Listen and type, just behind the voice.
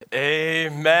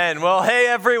Amen. Well, hey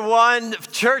everyone,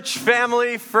 church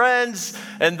family, friends,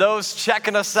 and those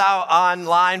checking us out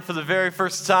online for the very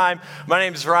first time. My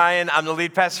name is Ryan. I'm the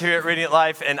lead pastor here at Radiant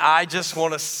Life, and I just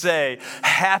want to say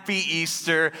happy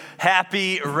Easter,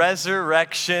 happy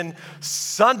Resurrection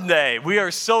Sunday. We are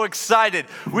so excited.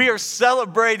 We are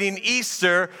celebrating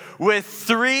Easter with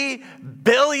 3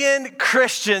 billion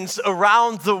Christians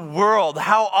around the world.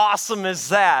 How awesome is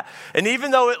that? And even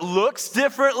though it looks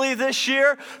differently this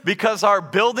year because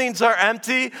our buildings are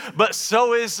empty, but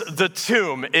so is the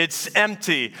tomb. It's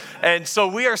empty. And so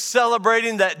we are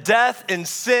celebrating that death and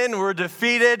sin were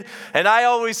defeated. And I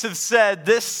always have said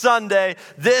this Sunday,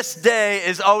 this day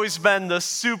has always been the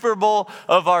Super Bowl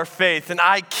of our faith. And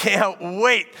I can't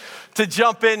wait to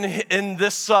jump in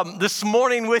this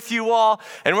morning with you all,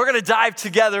 and we're going to dive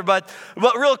together. But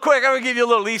real quick, I'm going to give you a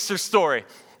little Easter story.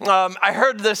 I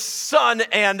heard the son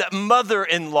and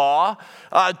mother-in-law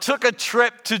took a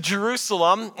trip to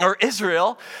Jerusalem or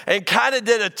Israel and kind of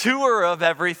did a tour of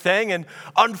everything. And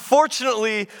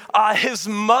unfortunately, his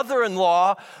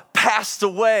mother-in-law passed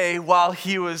away while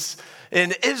he was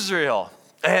in Israel.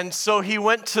 And so he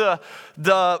went to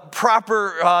the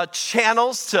proper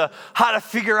channels to how to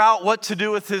figure out what to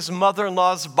do with his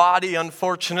mother-in-law's body,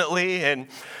 unfortunately. And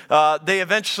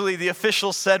the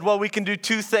officials said, well, we can do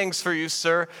 2 things for you,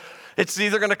 sir. It's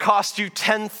either going to cost you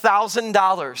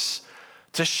 $10,000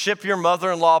 to ship your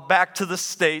mother-in-law back to the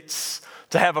States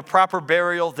to have a proper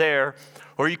burial there,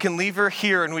 or you can leave her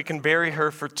here and we can bury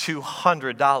her for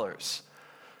 $200.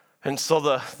 And so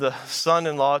the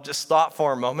son-in-law just thought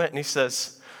for a moment, and he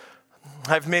says,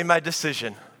 I've made my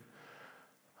decision.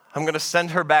 I'm going to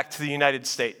send her back to the United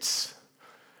States.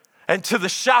 And to the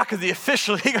shock of the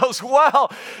official, he goes,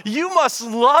 well, you must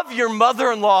love your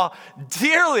mother-in-law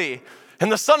dearly.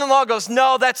 And the son-in-law goes,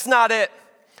 no, that's not it.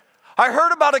 I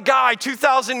heard about a guy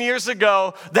 2,000 years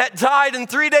ago that died and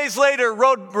 3 days later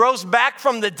rose back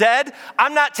from the dead.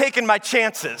 I'm not taking my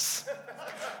chances.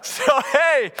 So,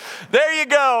 hey, there you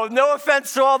go. No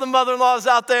offense to all the mother-in-laws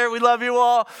out there. We love you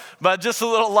all. But just a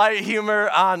little light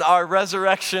humor on our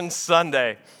Resurrection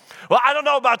Sunday. Well, I don't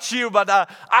know about you, but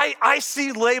I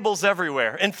see labels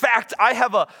everywhere. In fact, I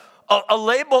have a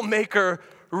label maker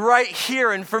right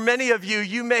here. And for many of you,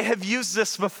 you may have used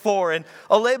this before. And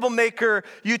a label maker,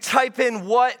 you type in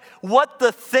what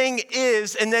the thing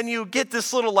is, and then you get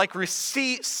this little like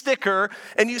receipt sticker,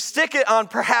 and you stick it on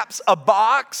perhaps a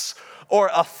box or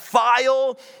a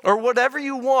file, or whatever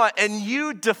you want, and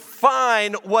you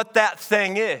define what that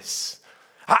thing is.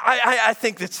 I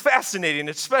think it's fascinating.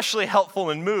 It's especially helpful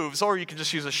in moves, or you can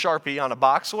just use a Sharpie on a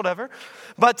box, whatever.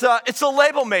 But it's a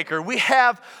label maker. We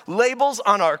have labels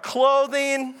on our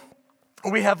clothing.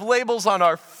 We have labels on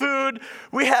our food.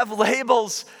 We have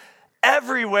labels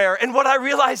everywhere. And what I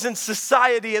realize in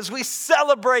society as we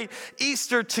celebrate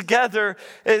Easter together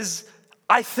is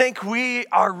I think we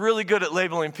are really good at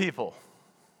labeling people.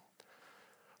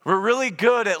 We're really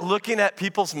good at looking at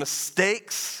people's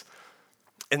mistakes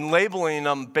and labeling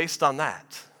them based on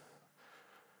that.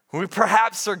 We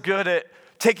perhaps are good at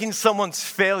taking someone's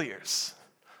failures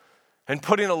and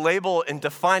putting a label and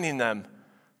defining them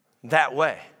that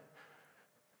way.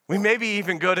 We may be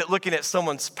even good at looking at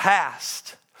someone's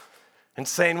past and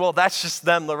saying, well, that's just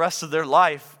them the rest of their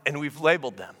life, and we've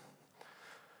labeled them.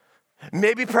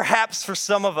 Maybe perhaps for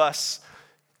some of us,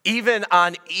 even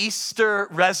on Easter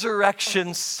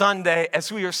Resurrection Sunday,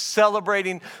 as we are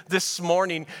celebrating this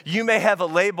morning, you may have a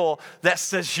label that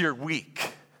says you're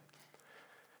weak.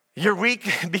 You're weak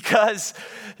because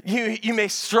you may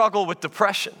struggle with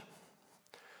depression.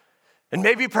 And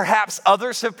maybe perhaps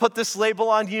others have put this label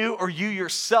on you, or you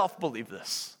yourself believe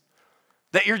this,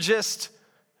 that you're just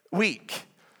weak.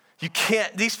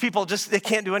 These people they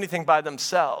can't do anything by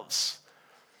themselves.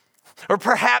 Or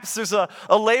perhaps there's a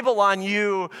label on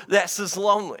you that says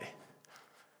lonely.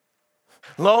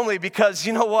 Lonely because,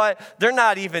 you know what? They're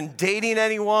not even dating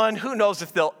anyone. Who knows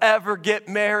if they'll ever get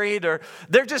married, or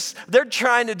they're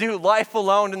trying to do life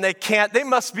alone and they can't. They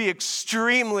must be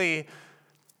extremely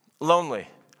lonely.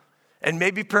 And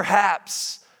maybe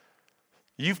perhaps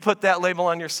you've put that label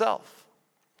on yourself,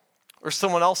 or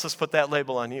someone else has put that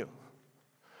label on you.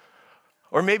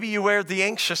 Or maybe you wear the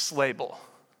anxious label.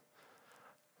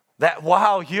 That,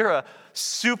 wow, you're a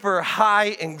super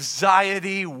high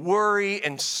anxiety, worry,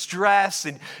 and stress,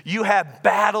 and you have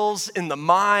battles in the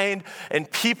mind, and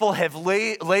people have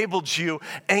labeled you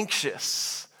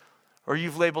anxious, or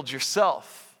you've labeled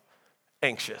yourself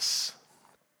anxious.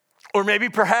 Or maybe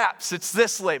perhaps it's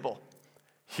this label,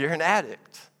 you're an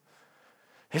addict.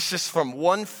 It's just from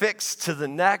one fix to the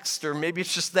next, or maybe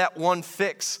it's just that one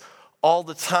fix all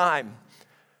the time.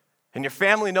 And your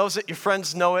family knows it, your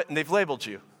friends know it, and they've labeled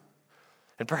you.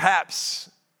 And perhaps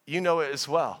you know it as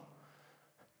well.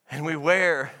 And we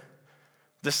wear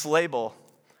this label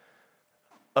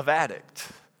of addict.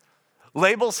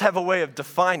 Labels have a way of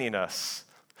defining us.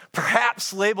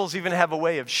 Perhaps labels even have a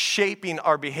way of shaping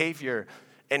our behavior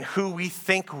and who we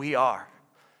think we are.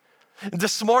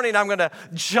 This morning, I'm going to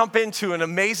jump into an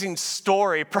amazing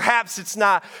story. Perhaps it's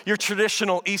not your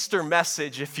traditional Easter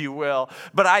message, if you will,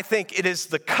 but I think it is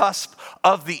the cusp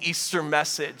of the Easter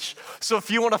message. So if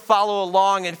you want to follow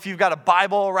along, and if you've got a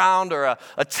Bible around or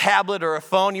a tablet or a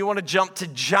phone, you want to jump to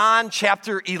John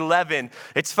chapter 11.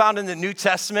 It's found in the New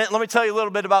Testament. Let me tell you a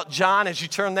little bit about John as you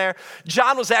turn there.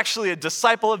 John was actually a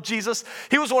disciple of Jesus.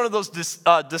 He was one of those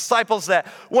disciples that,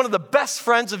 one of the best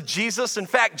friends of Jesus. In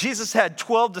fact, Jesus had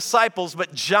 12 disciples.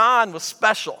 But John was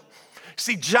special.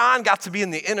 See, John got to be in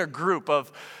the inner group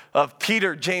of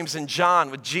Peter, James, and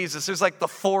John with Jesus. There's like the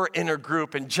 4 inner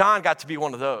group, and John got to be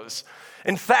one of those.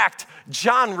 In fact,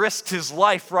 John risked his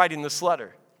life writing this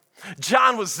letter.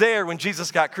 John was there when Jesus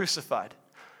got crucified.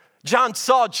 John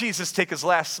saw Jesus take his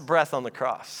last breath on the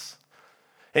cross.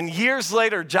 And years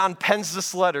later, John pens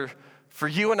this letter for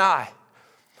you and I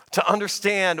to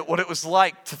understand what it was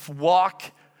like to walk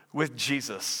with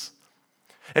Jesus.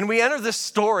 And we enter this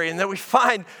story, and then we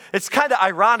find, it's kind of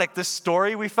ironic, this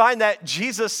story. We find that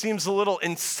Jesus seems a little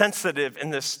insensitive in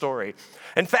this story.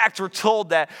 In fact, we're told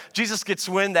that Jesus gets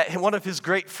wind that one of his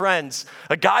great friends,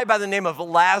 a guy by the name of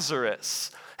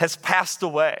Lazarus, has passed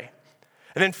away.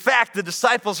 And in fact, the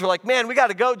disciples were like, man, we got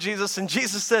to go, Jesus. And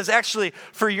Jesus says, actually,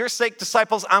 for your sake,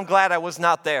 disciples, I'm glad I was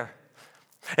not there.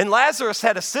 And Lazarus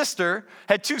had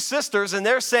 2 sisters, and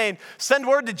they're saying, send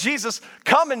word to Jesus,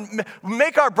 come and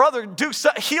make our brother,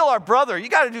 heal our brother. You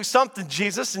got to do something,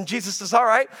 Jesus. And Jesus says, all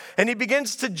right. And he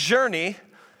begins to journey.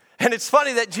 And it's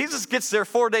funny that Jesus gets there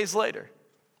 4 days later.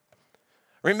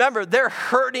 Remember, they're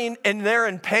hurting and they're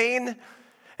in pain.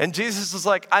 And Jesus is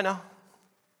like, I know.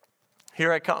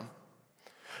 Here I come.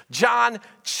 John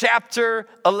chapter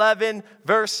 11,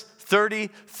 verse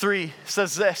 33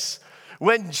 says this.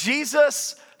 When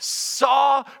Jesus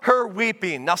saw her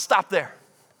weeping, now stop there.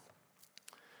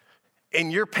 In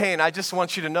your pain, I just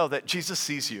want you to know that Jesus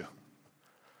sees you.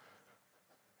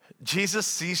 Jesus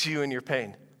sees you in your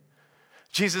pain.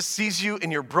 Jesus sees you in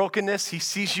your brokenness. He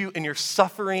sees you in your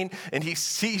suffering, and he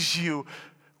sees you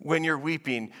when you're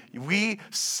weeping. We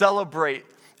celebrate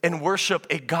and worship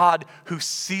a God who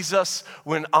sees us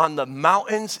when on the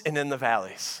mountains and in the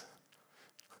valleys.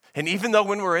 And even though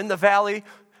when we're in the valley,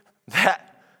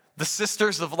 that the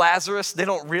sisters of Lazarus, they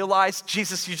don't realize,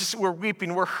 Jesus, we're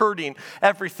weeping, we're hurting,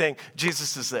 everything.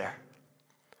 Jesus is there.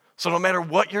 So no matter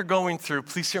what you're going through,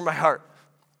 please hear my heart.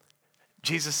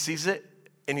 Jesus sees it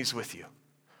and he's with you.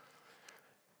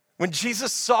 When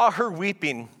Jesus saw her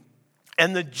weeping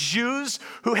and the Jews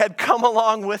who had come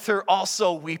along with her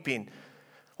also weeping,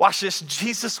 watch this,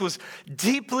 Jesus was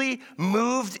deeply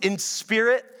moved in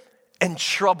spirit and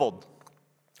troubled.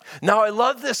 Now, I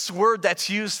love this word that's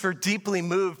used for deeply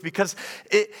moved because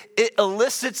it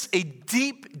elicits a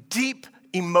deep, deep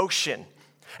emotion.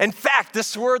 In fact,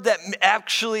 this word that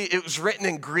actually, it was written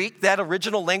in Greek, that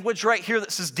original language right here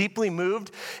that says deeply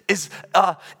moved, is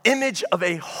an image of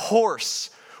a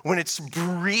horse when it's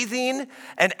breathing,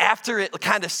 and after it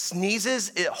kind of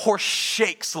sneezes, horse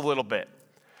shakes a little bit.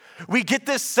 We get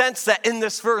this sense that in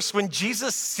this verse, when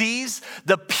Jesus sees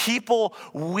the people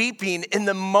weeping in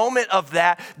the moment of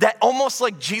that almost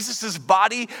like Jesus's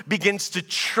body begins to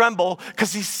tremble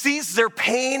because he sees their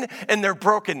pain and their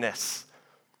brokenness.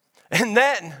 And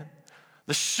then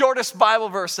the shortest Bible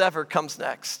verse ever comes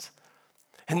next.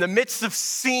 In the midst of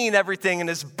seeing everything and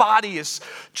his body is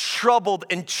troubled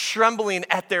and trembling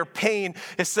at their pain,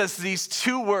 it says these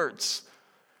 2 words,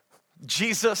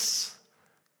 Jesus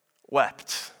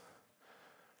wept.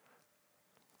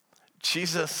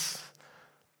 Jesus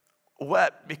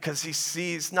wept because he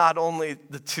sees not only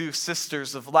the 2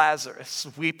 sisters of Lazarus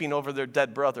weeping over their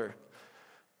dead brother,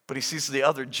 but he sees the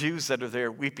other Jews that are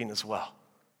there weeping as well.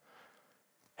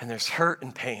 And there's hurt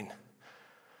and pain.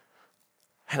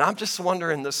 And I'm just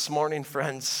wondering this morning,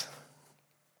 friends,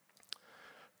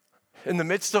 in the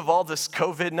midst of all this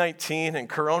COVID-19 and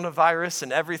coronavirus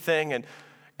and everything, and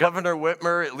Governor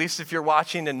Whitmer, at least if you're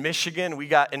watching in Michigan, we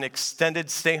got an extended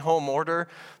stay-home order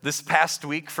this past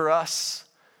week for us.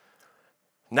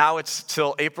 Now it's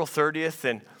till April 30th,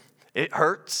 and it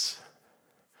hurts.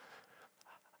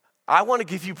 I want to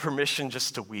give you permission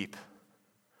just to weep.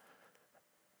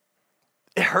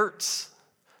 It hurts.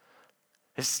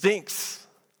 It stinks.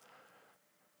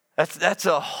 That's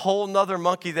a whole nother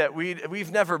monkey that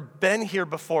we've never been here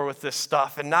before with this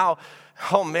stuff. And now,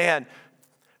 oh man,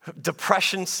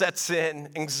 Depression sets in,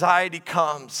 anxiety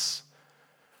comes.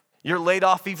 You're laid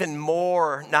off even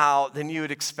more now than you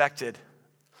had expected.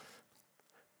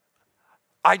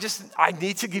 I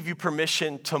need to give you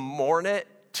permission to mourn it,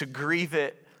 to grieve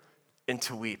it, and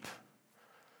to weep.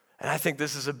 And I think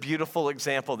this is a beautiful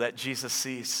example that Jesus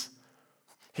sees.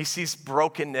 He sees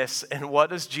brokenness, and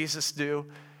what does Jesus do?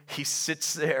 He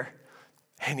sits there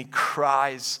and he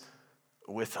cries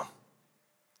with them.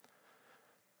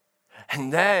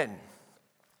 And then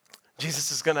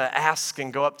Jesus is going to ask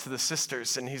and go up to the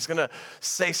sisters, and he's going to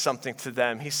say something to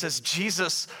them. He says,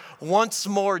 Jesus, once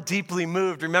more deeply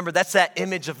moved. Remember, that's that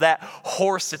image of that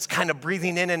horse that's kind of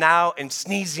breathing in and out and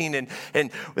sneezing and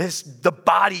the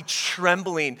body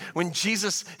trembling. When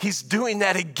Jesus, he's doing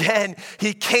that again,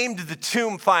 he came to the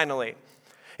tomb finally.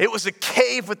 It was a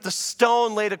cave with the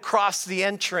stone laid across the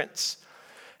entrance.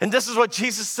 And this is what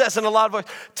Jesus says in a loud voice,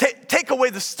 take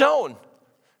away the stone.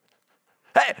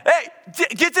 Hey,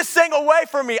 get this thing away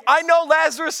from me. I know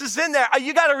Lazarus is in there.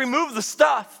 You got to remove the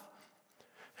stuff.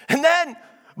 And then,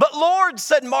 but Lord,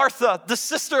 said Martha, the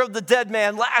sister of the dead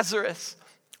man, Lazarus,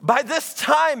 by this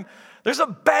time, there's a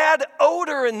bad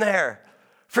odor in there,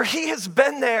 for he has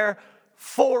been there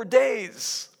 4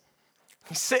 days.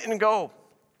 You sit and go,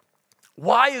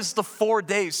 why is the 4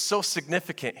 days so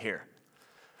significant here?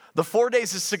 The 4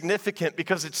 days is significant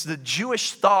because it's the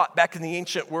Jewish thought back in the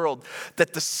ancient world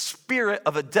that the spirit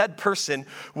of a dead person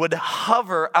would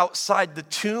hover outside the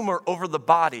tomb or over the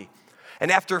body. And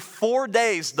after 4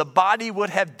 days, the body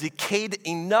would have decayed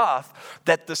enough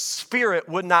that the spirit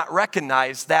would not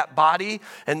recognize that body,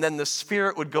 and then the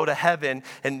spirit would go to heaven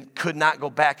and could not go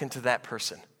back into that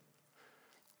person.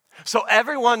 So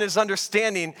everyone is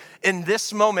understanding in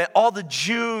this moment, all the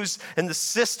Jews and the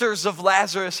sisters of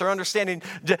Lazarus are understanding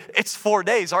it's 4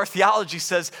 days. Our theology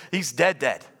says he's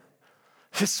dead.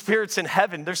 His spirit's in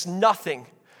heaven. There's nothing.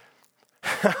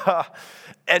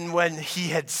 And when he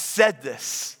had said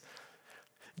this,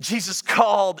 Jesus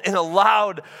called in a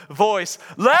loud voice,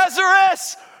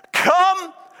 Lazarus,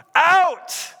 come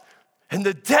out. And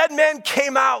the dead man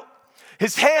came out,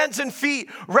 his hands and feet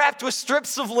wrapped with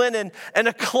strips of linen and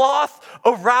a cloth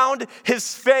around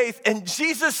his face. And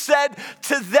Jesus said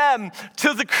to them,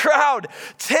 to the crowd,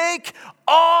 take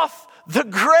off the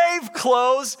grave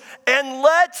clothes and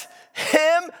let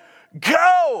him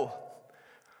go.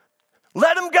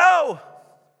 Let him go.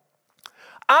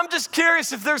 I'm just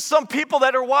curious if there's some people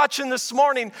that are watching this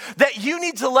morning that you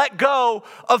need to let go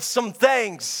of some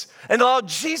things and allow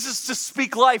Jesus to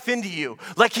speak life into you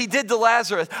like he did to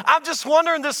Lazarus. I'm just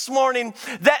wondering this morning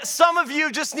that some of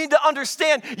you just need to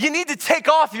understand you need to take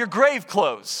off your grave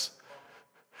clothes.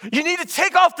 You need to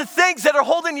take off the things that are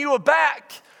holding you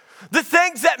back. The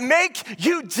things that make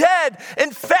you dead. In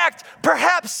fact,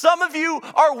 perhaps some of you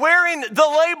are wearing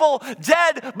the label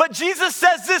dead, but Jesus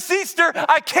says this Easter,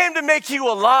 I came to make you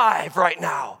alive right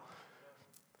now.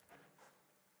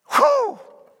 Whew.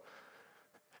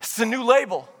 It's a new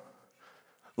label.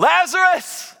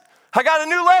 Lazarus, I got a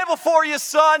new label for you,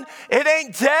 son. It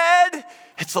ain't dead,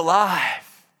 it's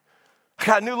alive. I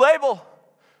got a new label.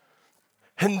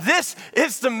 And this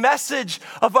is the message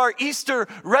of our Easter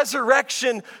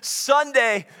Resurrection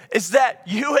Sunday, is that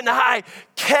you and I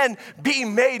can be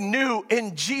made new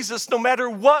in Jesus no matter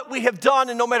what we have done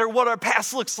and no matter what our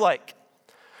past looks like.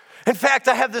 In fact,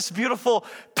 I have this beautiful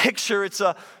picture. It's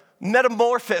a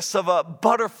metamorphosis of a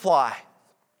butterfly.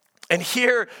 And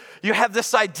here you have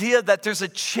this idea that there's a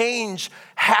change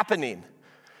happening.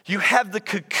 You have the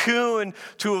cocoon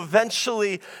to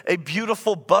eventually a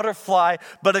beautiful butterfly,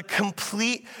 but a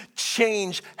complete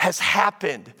change has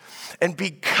happened. And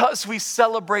because we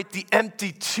celebrate the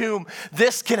empty tomb,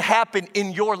 this can happen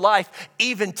in your life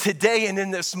even today and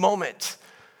in this moment.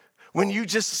 When you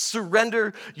just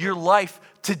surrender your life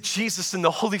to Jesus and the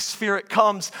Holy Spirit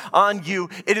comes on you,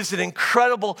 it is an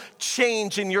incredible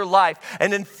change in your life.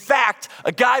 And in fact,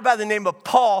 a guy by the name of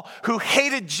Paul, who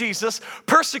hated Jesus,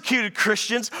 persecuted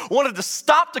Christians, wanted to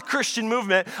stop the Christian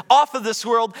movement off of this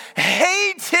world,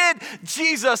 hated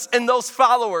Jesus and those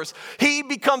followers. He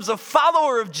becomes a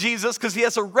follower of Jesus because he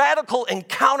has a radical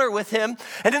encounter with him.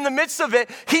 And in the midst of it,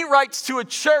 he writes to a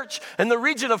church in the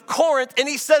region of Corinth, and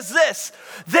he says this,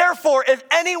 therefore, if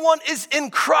anyone is in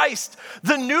Christ,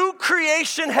 the new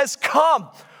creation has come.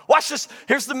 Watch this.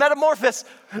 Here's the metamorphosis.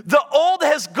 The old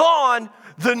has gone.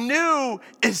 The new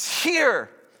is here.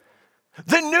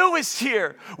 The new is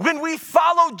here. When we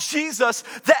follow Jesus,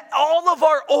 that all of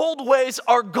our old ways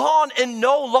are gone and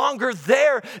no longer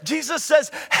there. Jesus says,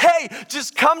 hey,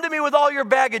 just come to me with all your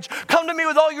baggage. Come to me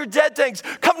with all your dead things.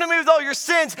 Come to me with all your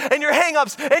sins and your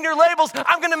hang-ups and your labels.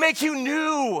 I'm going to make you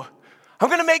new. I'm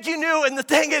gonna make you new. And the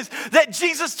thing is that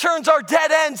Jesus turns our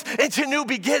dead ends into new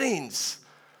beginnings.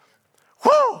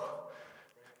 Woo!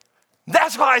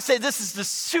 That's why I say this is the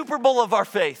Super Bowl of our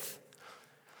faith.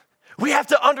 We have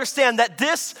to understand that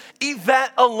this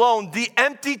event alone, the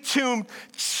empty tomb,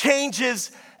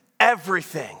 changes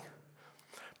everything.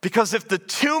 Because if the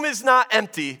tomb is not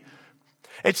empty,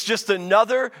 it's just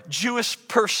another Jewish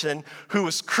person who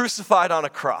was crucified on a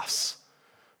cross.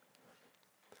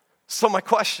 So my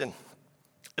question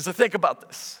is to think about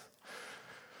this.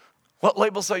 What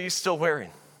labels are you still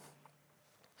wearing?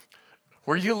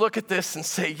 Where you look at this and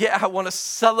say, yeah, I want to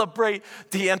celebrate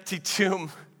the empty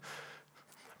tomb,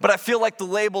 but I feel like the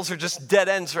labels are just dead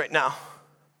ends right now.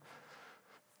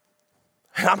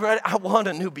 And I'm ready. I want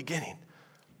a new beginning.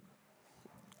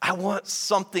 I want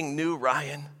something new,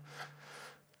 Ryan.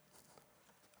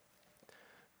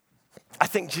 I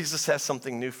think Jesus has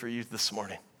something new for you this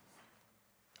morning.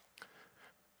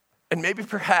 And maybe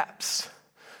perhaps,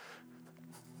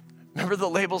 remember the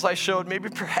labels I showed? Maybe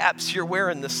perhaps you're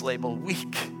wearing this label,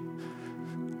 weak.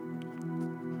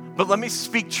 But let me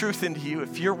speak truth into you.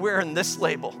 If you're wearing this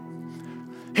label,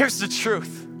 here's the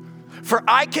truth. For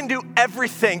I can do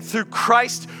everything through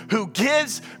Christ who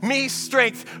gives me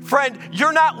strength. Friend,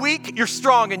 you're not weak, you're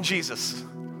strong in Jesus.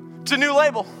 It's a new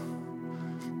label.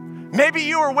 Maybe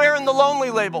you are wearing the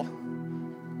lonely label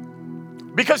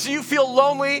because you feel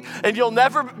lonely and you'll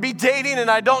never be dating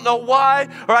and I don't know why,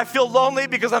 or I feel lonely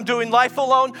because I'm doing life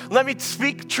alone. Let me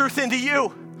speak truth into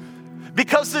you.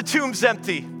 Because the tomb's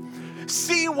empty,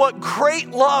 see what great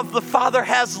love the Father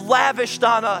has lavished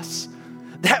on us,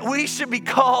 that we should be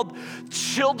called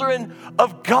children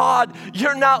of God.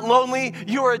 You're not lonely,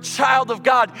 you are a child of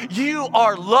God. You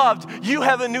are loved, you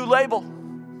have a new label.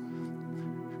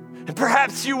 And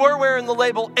perhaps you were wearing the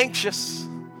label anxious.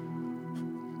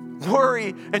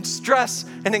 Worry and stress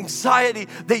and anxiety,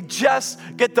 they just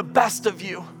get the best of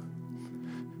you.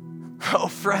 Oh,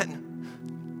 friend.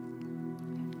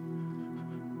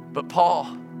 But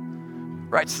Paul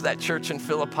writes to that church in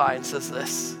Philippi and says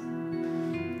this,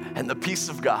 and the peace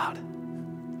of God,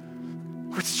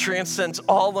 which transcends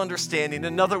all understanding.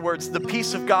 In other words, the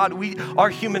peace of God, our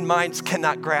human minds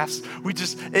cannot grasp.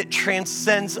 It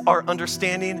transcends our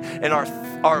understanding and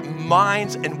our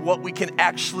minds and what we can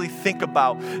actually think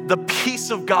about. The peace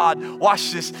of God,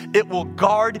 watch this, it will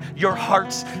guard your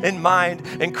hearts and mind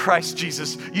in Christ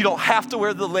Jesus. You don't have to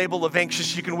wear the label of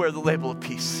anxious, you can wear the label of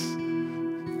peace.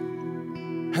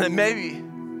 And then maybe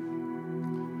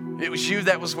it was you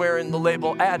that was wearing the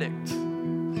label addict.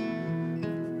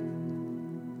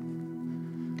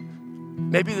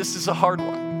 Maybe this is a hard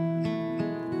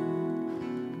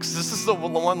one. Because this is the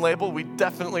one label we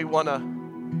definitely want to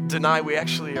deny we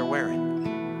actually are wearing.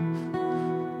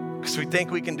 Because we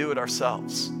think we can do it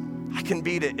ourselves. I can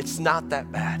beat it. It's not that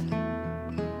bad.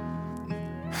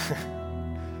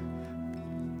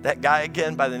 That guy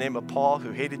again by the name of Paul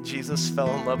who hated Jesus, fell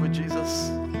in love with Jesus.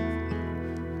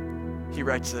 He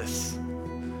writes this,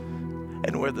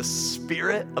 and where the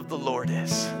Spirit of the Lord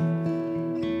is,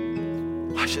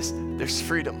 watch this, there's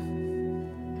freedom.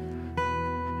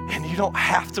 And you don't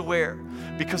have to wear,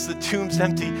 because the tomb's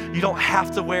empty, you don't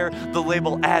have to wear the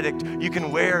label addict. You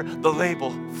can wear the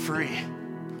label free.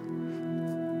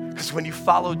 Because when you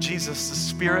follow Jesus, the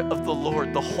Spirit of the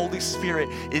Lord, the Holy Spirit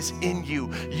is in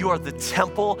you. You are the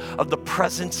temple of the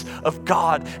presence of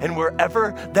God. And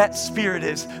wherever that Spirit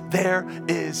is, there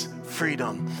is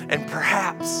freedom. And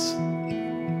perhaps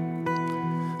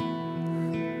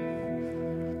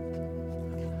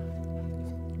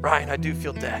Ryan, I do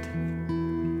feel dead.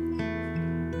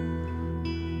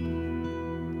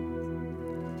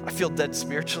 I feel dead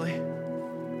spiritually.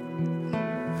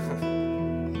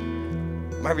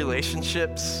 My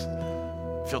relationships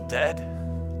feel dead.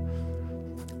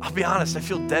 I'll be honest, I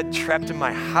feel dead trapped in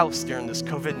my house during this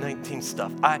COVID-19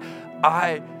 stuff.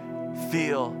 I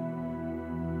feel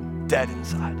dead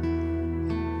inside.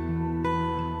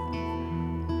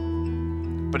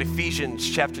 But Ephesians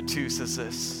chapter 2 says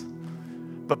this,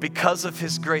 but because of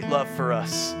his great love for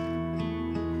us,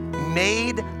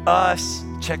 made us,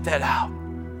 check that out,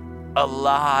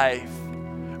 alive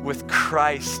with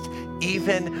Christ,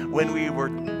 even when we were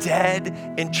dead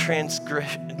in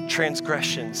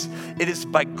transgressions. It is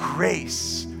by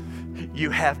grace you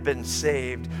have been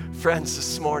saved. Friends,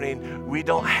 this morning, we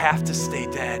don't have to stay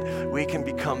dead. We can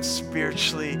become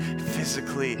spiritually,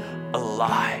 physically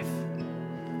alive.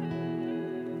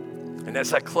 And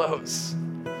as I close,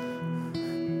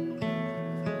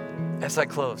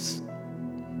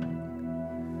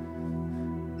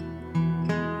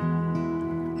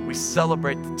 we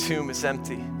celebrate the tomb is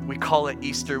empty. We call it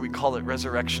Easter, we call it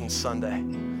Resurrection Sunday.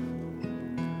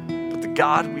 But the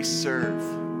God we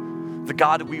serve, the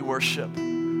God we worship,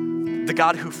 the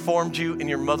God who formed you in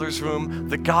your mother's womb,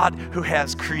 the God who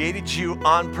has created you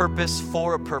on purpose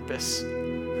for a purpose,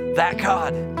 that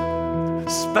God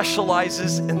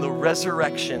specializes in the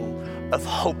resurrection of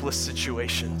hopeless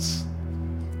situations.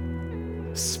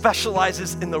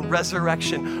 Specializes in the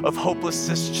resurrection of hopeless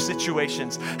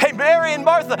situations. Hey, Mary and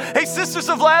Martha. Hey, sisters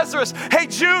of Lazarus. Hey,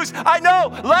 Jews. I know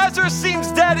Lazarus seems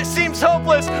dead. It seems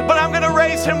hopeless, but I'm going to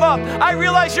raise him up. I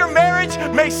realize your marriage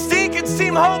may stink and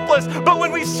seem hopeless, but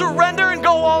when we surrender and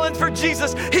go all in for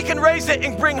Jesus, he can raise it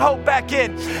and bring hope back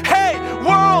in. Hey,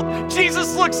 world,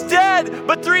 Jesus looks dead,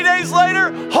 but 3 days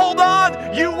later, hold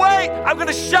on, you wait. I'm going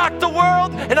to shock the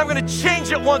world, and I'm going to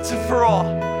change it once and for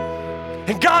all.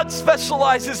 And God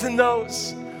specializes in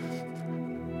those.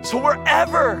 So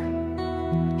wherever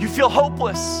you feel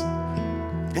hopeless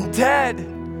and dead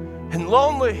and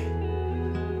lonely,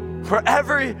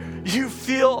 wherever you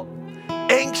feel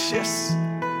anxious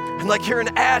and like you're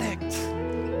an addict,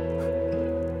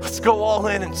 let's go all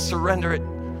in and surrender it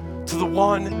to the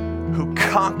one who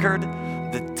conquered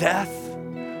the death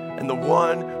and the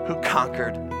one who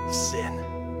conquered sin.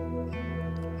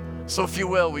 So if you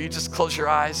will you just close your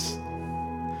eyes?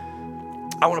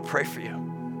 I want to pray for you.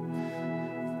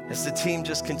 As the team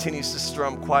just continues to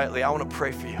strum quietly, I want to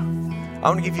pray for you. I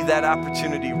want to give you that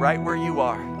opportunity right where you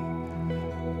are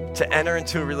to enter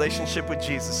into a relationship with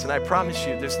Jesus. And I promise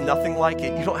you, there's nothing like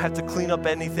it. You don't have to clean up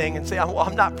anything and say, well,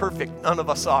 I'm not perfect. None of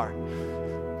us are.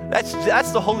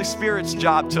 That's the Holy Spirit's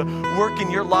job, to work in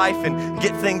your life and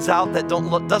get things out that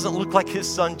doesn't look like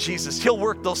his son Jesus. He'll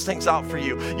work those things out for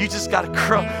you. You just got to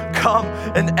come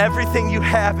and everything you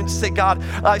have and say, God,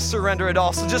 I surrender it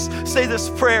all. So just say this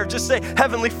prayer. Just say,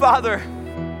 Heavenly Father,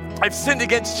 I've sinned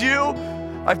against you.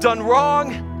 I've done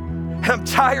wrong, and I'm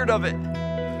tired of it.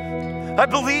 I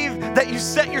believe that you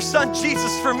sent your son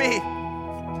Jesus for me,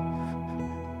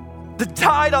 that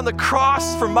died on the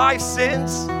cross for my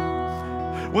sins,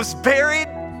 was buried,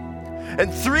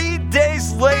 and 3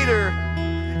 days later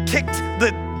kicked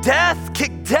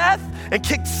death and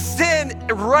kicked sin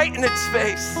right in its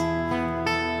face.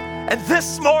 And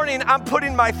this morning I'm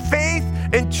putting my faith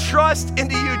and trust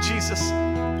into you, Jesus.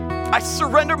 I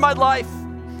surrender my life.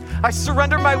 I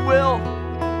surrender my will.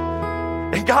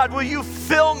 And God, will you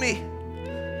fill me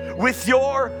with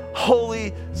your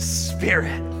Holy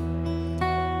Spirit?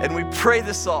 And we pray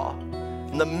this all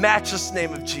in the matchless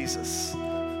name of Jesus.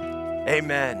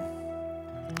 Amen.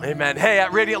 Amen. Hey,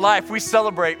 at Radiant Life, we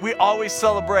celebrate. We always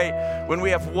celebrate when we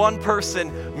have one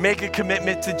person make a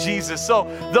commitment to Jesus. So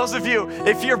those of you,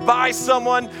 if you're by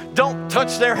someone, don't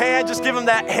touch their hand. Just give them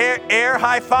that air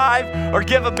high five or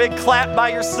give a big clap by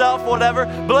yourself, whatever.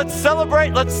 But let's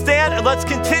celebrate, let's stand, and let's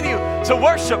continue to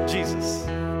worship Jesus.